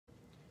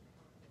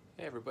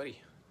Hey everybody,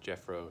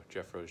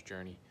 Jeffro's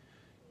Journey.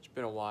 It's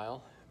been a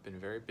while, been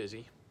very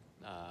busy.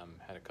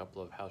 Had a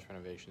couple of house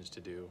renovations to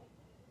do.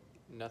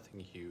 Nothing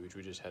huge,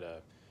 we just had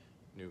a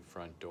new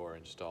front door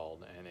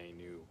installed and a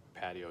new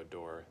patio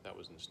door that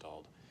was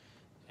installed.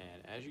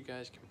 And as you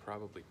guys can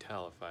probably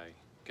tell if I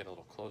get a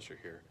little closer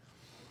here,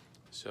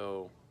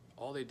 so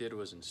all they did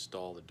was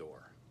install the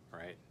door,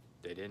 right?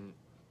 They didn't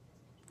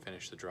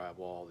finish the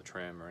drywall, the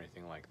trim, or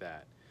anything like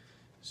that.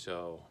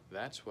 So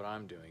that's what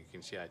I'm doing. You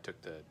can see I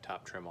took the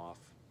top trim off.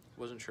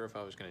 Wasn't sure if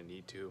I was going to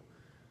need to.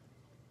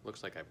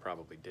 Looks like I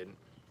probably didn't.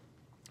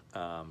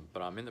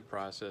 But I'm in the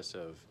process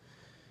of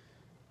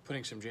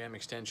putting some jamb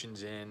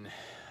extensions in.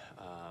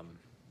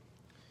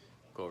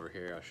 Go over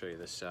here, I'll show you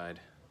this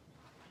side.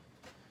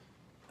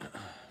 So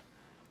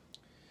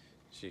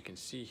you can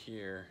see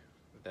here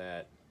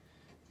that,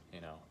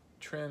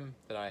 trim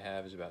that I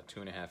have is about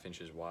 2.5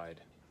 inches wide.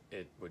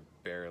 It would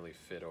barely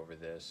fit over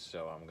this,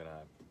 so I'm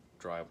gonna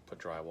put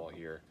drywall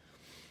here,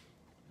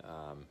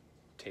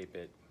 tape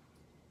it,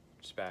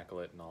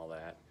 spackle it and all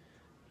that.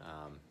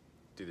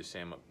 Do the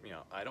same,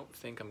 I don't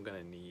think I'm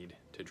gonna need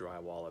to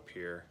drywall up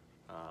here.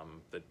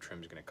 The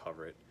trim's gonna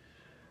cover it.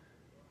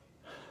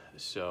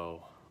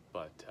 So,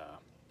 but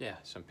yeah,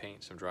 some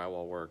paint, some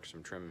drywall work,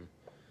 some trim,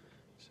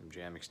 some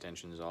jamb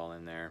extensions all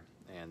in there.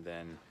 And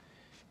then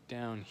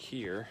down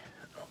here,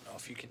 I don't know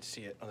if you can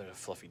see it. Oh, there's a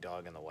fluffy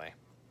dog in the way.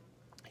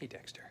 Hey,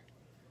 Dexter.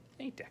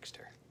 Hey,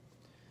 Dexter.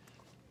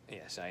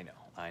 Yes, I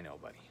know,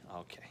 buddy.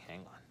 Okay, hang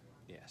on.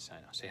 Yes, I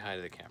know. Say hi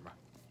to the camera.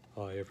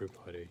 Hi,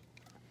 everybody.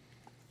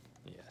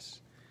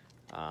 Yes.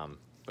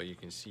 But you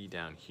can see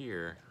down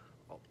here,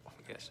 oh,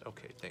 yes,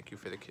 okay, thank you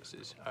for the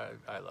kisses.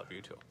 I love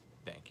you too.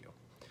 Thank you.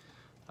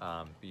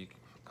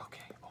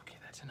 Okay,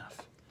 that's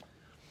enough.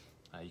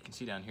 You can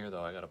see down here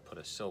though, I gotta put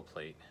a sill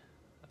plate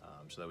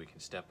so that we can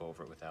step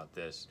over it without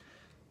this.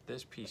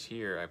 This piece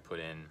here I put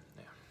in,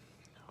 yeah.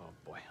 Oh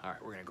boy, all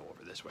right, we're gonna go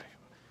over this way.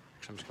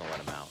 Actually, I'm just gonna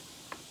let him out.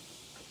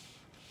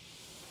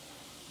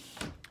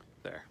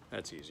 There,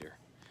 that's easier.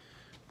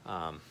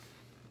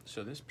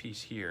 So this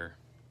piece here,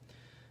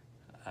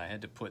 I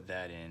had to put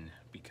that in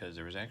because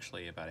there was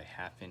actually about a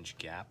 1/2 inch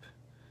gap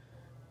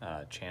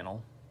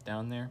channel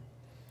down there.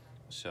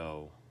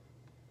 So,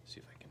 let's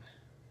see if I can,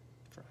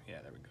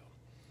 yeah, there we go.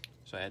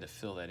 So I had to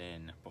fill that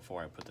in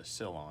before I put the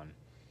sill on.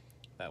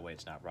 That way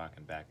it's not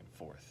rocking back and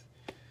forth.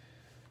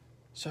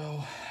 So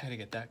I gotta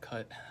get that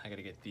cut. I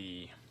gotta get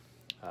the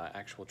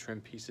actual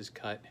trim pieces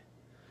cut.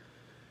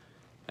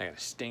 I gotta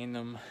stain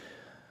them,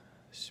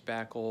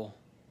 spackle,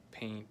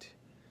 paint,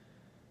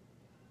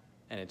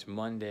 and it's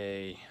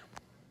Monday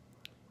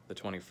the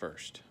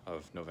 21st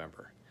of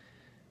November.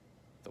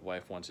 The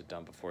wife wants it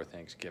done before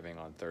Thanksgiving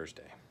on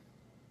Thursday.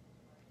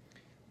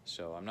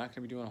 So I'm not going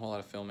to be doing a whole lot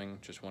of filming,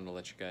 just wanted to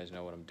let you guys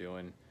know what I'm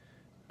doing.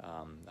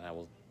 And I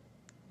will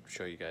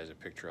show you guys a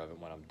picture of it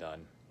when I'm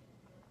done.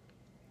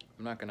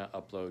 I'm not going to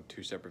upload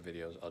 2 separate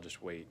videos, I'll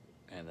just wait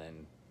and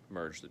then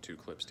merge the 2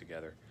 clips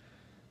together.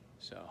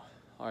 So,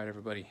 alright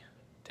everybody,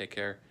 take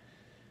care.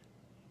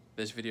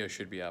 This video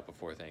should be out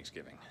before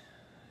Thanksgiving.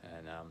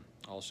 And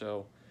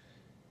also,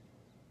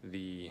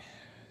 the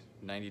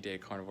 90-day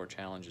carnivore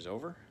challenge is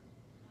over.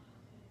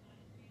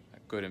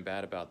 Good and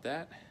bad about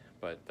that,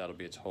 but that'll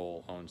be its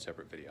whole own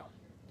separate video.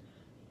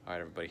 All right,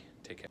 everybody,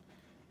 take care.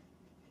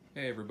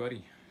 Hey,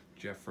 everybody,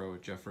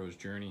 Jeffro's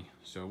Journey.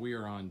 So we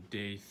are on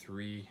day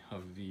 3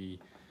 of the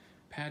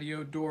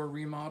patio door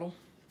remodel,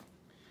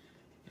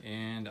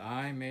 and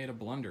I made a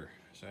blunder.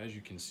 So as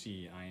you can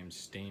see, I am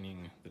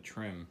staining the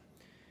trim,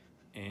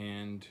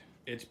 and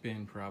it's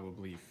been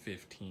probably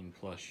 15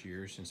 plus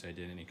years since I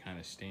did any kind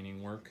of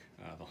staining work.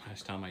 The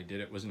last time I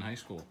did it was in high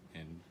school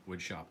in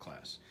wood shop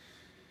class.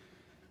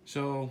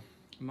 So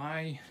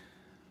my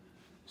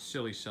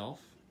silly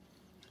self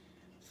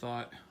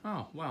thought,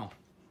 oh, well,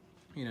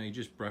 you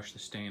just brush the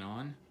stain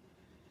on,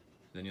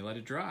 then you let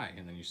it dry,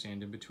 and then you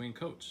sand in between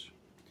coats.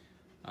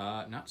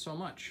 Not so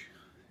much.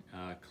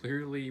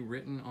 Clearly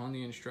written on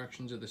the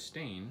instructions of the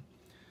stain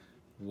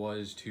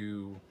was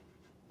to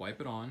wipe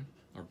it on,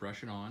 or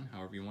brush it on,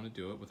 however you want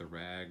to do it, with a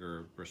rag or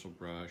a bristle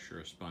brush or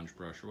a sponge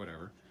brush or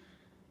whatever.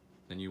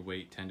 Then you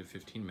wait 10 to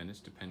 15 minutes,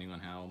 depending on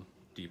how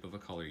deep of a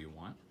color you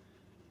want,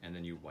 and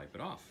then you wipe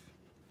it off.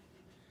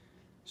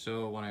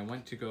 So when I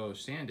went to go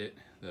sand it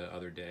the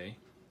other day,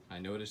 I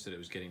noticed that it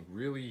was getting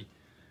really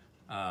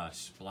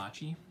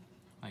splotchy.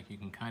 Like you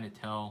can kind of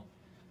tell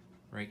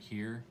right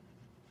here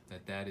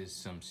that that is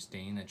some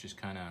stain that just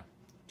kind of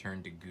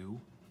turned to goo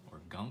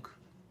or gunk.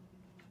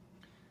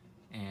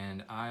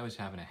 And I was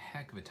having a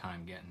heck of a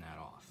time getting that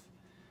off.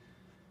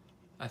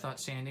 I thought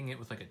sanding it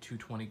with like a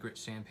 220 grit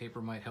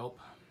sandpaper might help,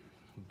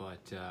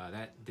 but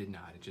that did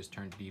not. It just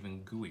turned it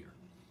even gooier.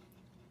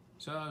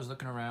 So I was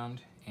looking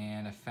around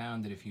and I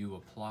found that if you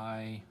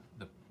apply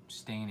the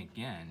stain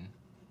again,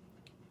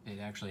 it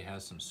actually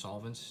has some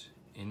solvents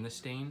in the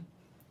stain,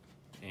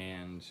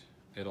 and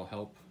it'll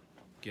help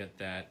get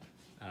that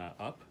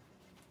up,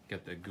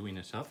 get the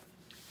gooiness up.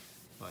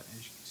 But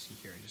as you can see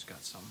here, I just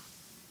got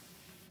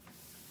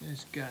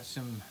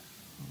some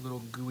little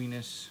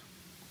gooiness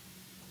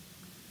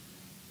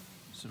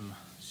some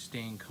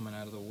stain coming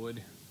out of the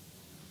wood.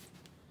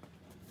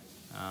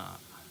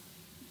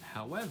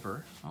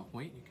 However, oh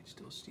wait, you can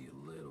still see a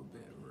little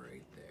bit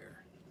right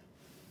there.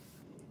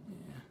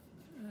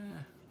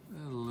 Yeah,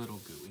 a little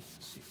gooey.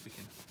 Let's see if we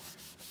can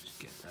just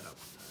get that up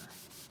with our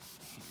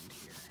hand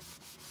here.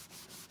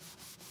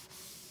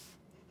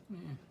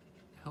 Yeah,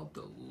 helped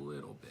a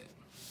little bit.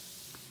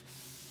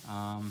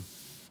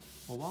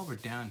 Well, while we're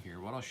down here,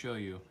 what I'll show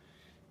you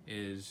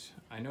is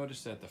I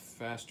noticed that the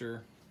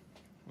faster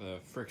the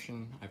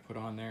friction I put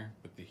on there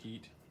with the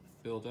heat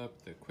build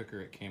up, the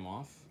quicker it came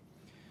off.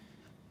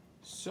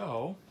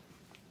 So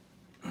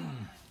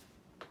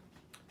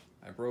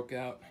I broke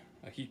out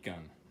a heat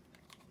gun.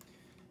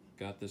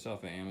 Got this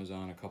off of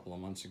Amazon a couple of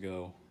months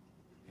ago,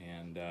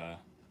 and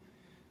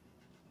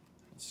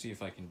let's see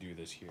if I can do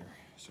this here.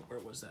 So where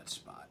was that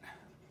spot?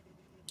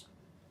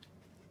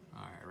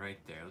 All right, right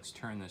there. Let's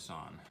turn this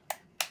on.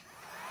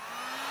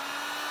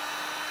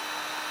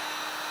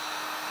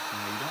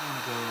 Now you don't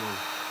want to go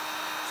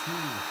too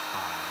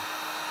high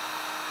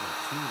or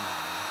too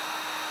low.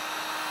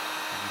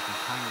 You can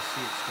kind of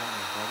see it starting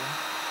to bubble.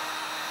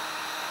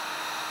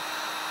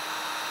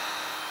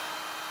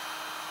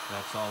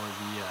 That's all of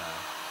the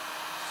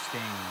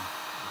stain,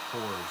 the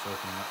pores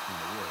opening up from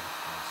the wood,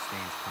 and the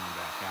stains coming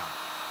back out.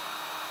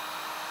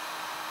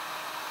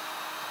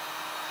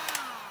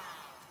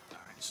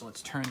 All right, so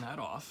let's turn that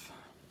off.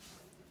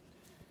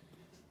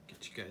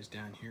 Get you guys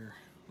down here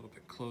a little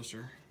bit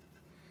closer.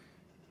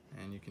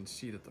 And you can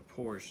see that the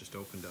pores just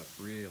opened up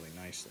really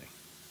nicely.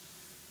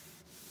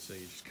 So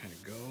you just kind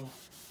of go,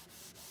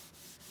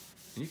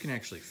 and you can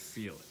actually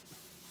feel it.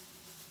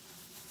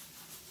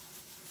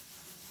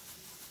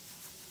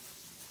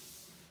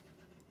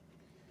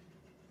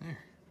 There,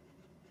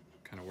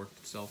 kind of worked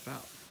itself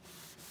out.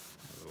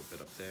 A little bit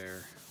up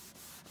there.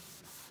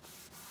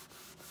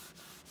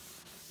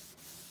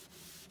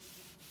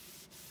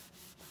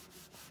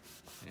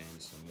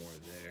 And some more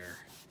there.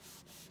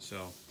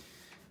 So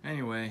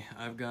anyway,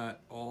 I've got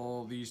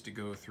all these to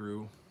go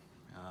through.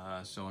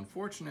 So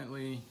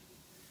unfortunately,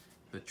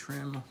 the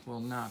trim will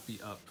not be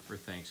up for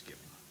Thanksgiving.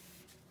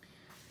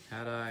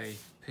 Had I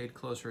paid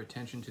closer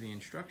attention to the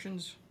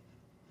instructions,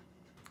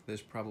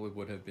 this probably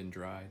would have been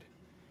dried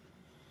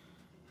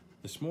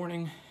this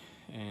morning,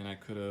 and I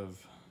could have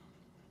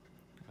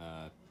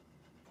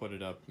put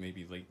it up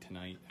maybe late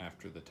tonight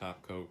after the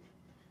top coat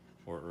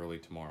or early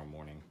tomorrow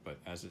morning. But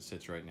as it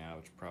sits right now,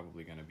 it's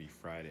probably going to be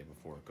Friday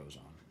before it goes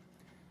on.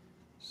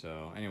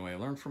 So anyway, I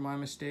learned from my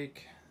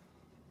mistake.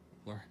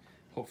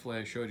 Hopefully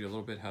I showed you a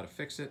little bit how to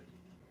fix it.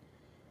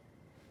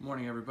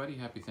 Morning everybody,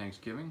 happy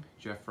Thanksgiving.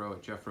 Jeff Rowe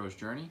at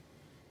JeffRo'sJourney.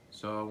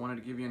 So I wanted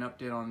to give you an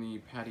update on the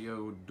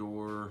patio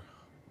door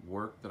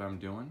work that I'm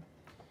doing.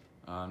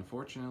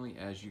 Unfortunately,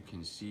 as you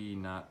can see,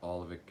 not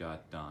all of it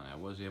got done. I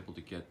was able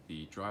to get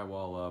the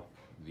drywall up,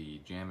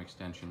 the jamb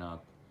extension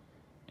up,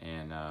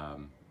 and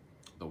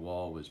the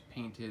wall was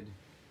painted,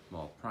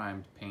 well,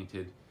 primed,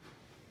 painted,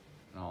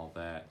 and all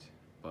that.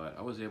 But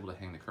I was able to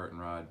hang the curtain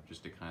rod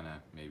just to kind of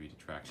maybe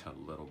detract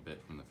a little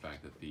bit from the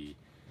fact that the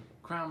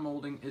crown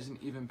molding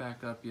isn't even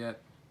back up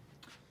yet.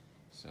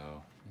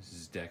 So this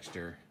is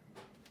Dexter,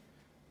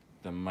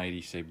 the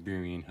mighty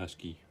Siberian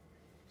Husky.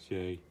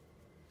 Say,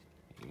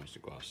 he wants to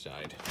go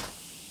outside.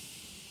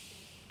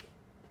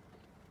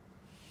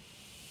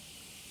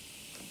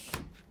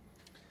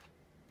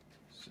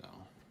 So,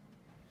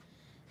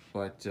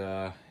 but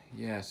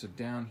yeah, so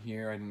down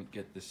here I didn't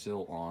get the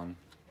sill on,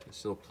 the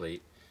sill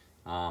plate.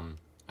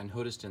 I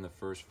noticed in the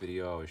first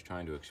video I was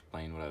trying to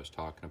explain what I was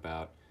talking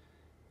about,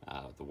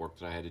 the work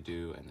that I had to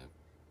do and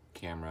the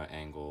camera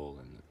angle,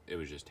 and it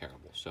was just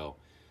terrible. So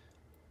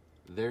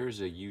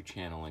there's a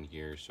U-channel in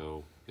here.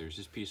 So there's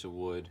this piece of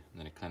wood, and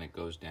then it kind of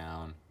goes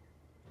down,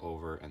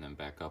 over, and then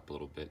back up a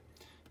little bit.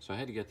 So I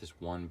had to get this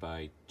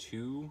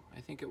 1x2,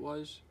 I think it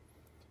was,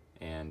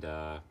 and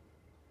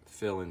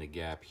fill in the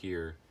gap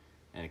here.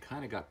 And it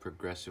kind of got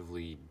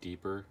progressively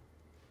deeper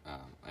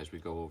as we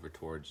go over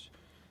towards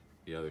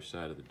the other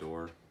side of the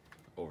door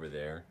over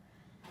there.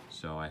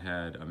 So I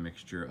had a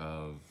mixture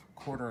of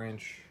 1/4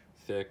 inch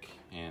thick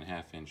and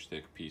 1/2 inch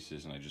thick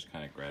pieces, and I just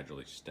kind of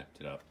gradually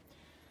stepped it up.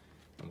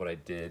 And what I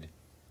did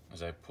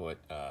is I put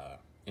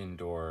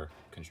indoor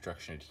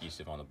construction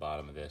adhesive on the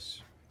bottom of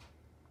this,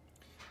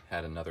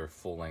 had another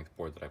full-length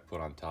board that I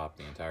put on top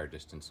the entire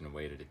distance and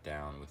weighted it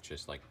down with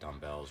just like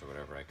dumbbells or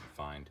whatever I could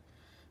find.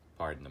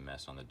 Pardon the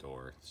mess on the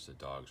door, it's the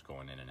dogs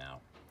going in and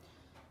out.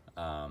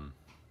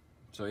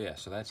 So yeah,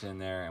 so that's in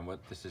there, and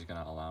what this is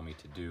gonna allow me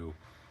to do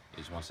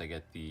is once I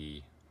get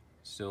the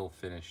sill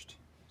finished,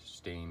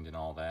 stained and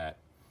all that,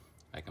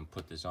 I can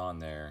put this on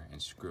there and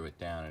screw it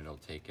down, and it'll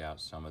take out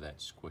some of that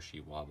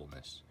squishy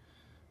wobbleness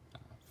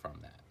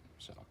from that.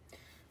 So,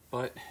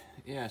 but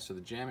yeah, so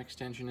the jamb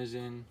extension is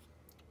in,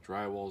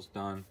 drywall's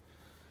done.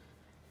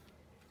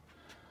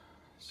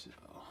 So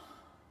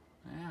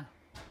yeah,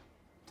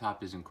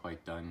 top isn't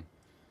quite done,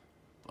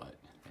 but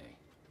hey,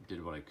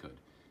 did what I could.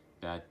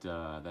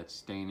 That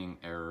staining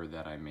error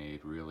that I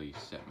made really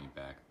set me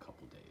back a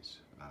couple days,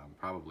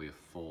 probably a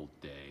full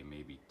day,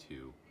 maybe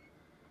 2.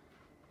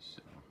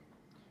 So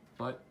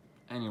But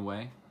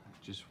anyway,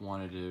 just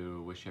wanted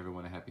to wish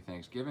everyone a happy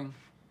Thanksgiving.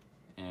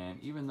 And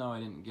even though I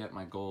didn't get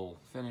my goal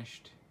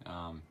finished,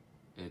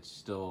 it's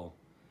still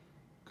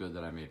good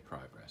that I made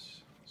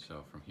progress.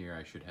 So from here,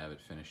 I should have it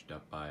finished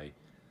up by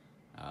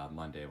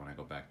Monday when I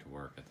go back to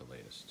work at the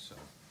latest. So,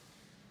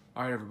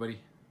 all right, everybody.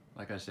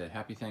 Like I said,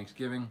 happy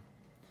Thanksgiving.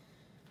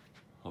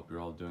 Hope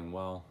you're all doing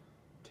well.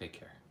 Take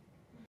care.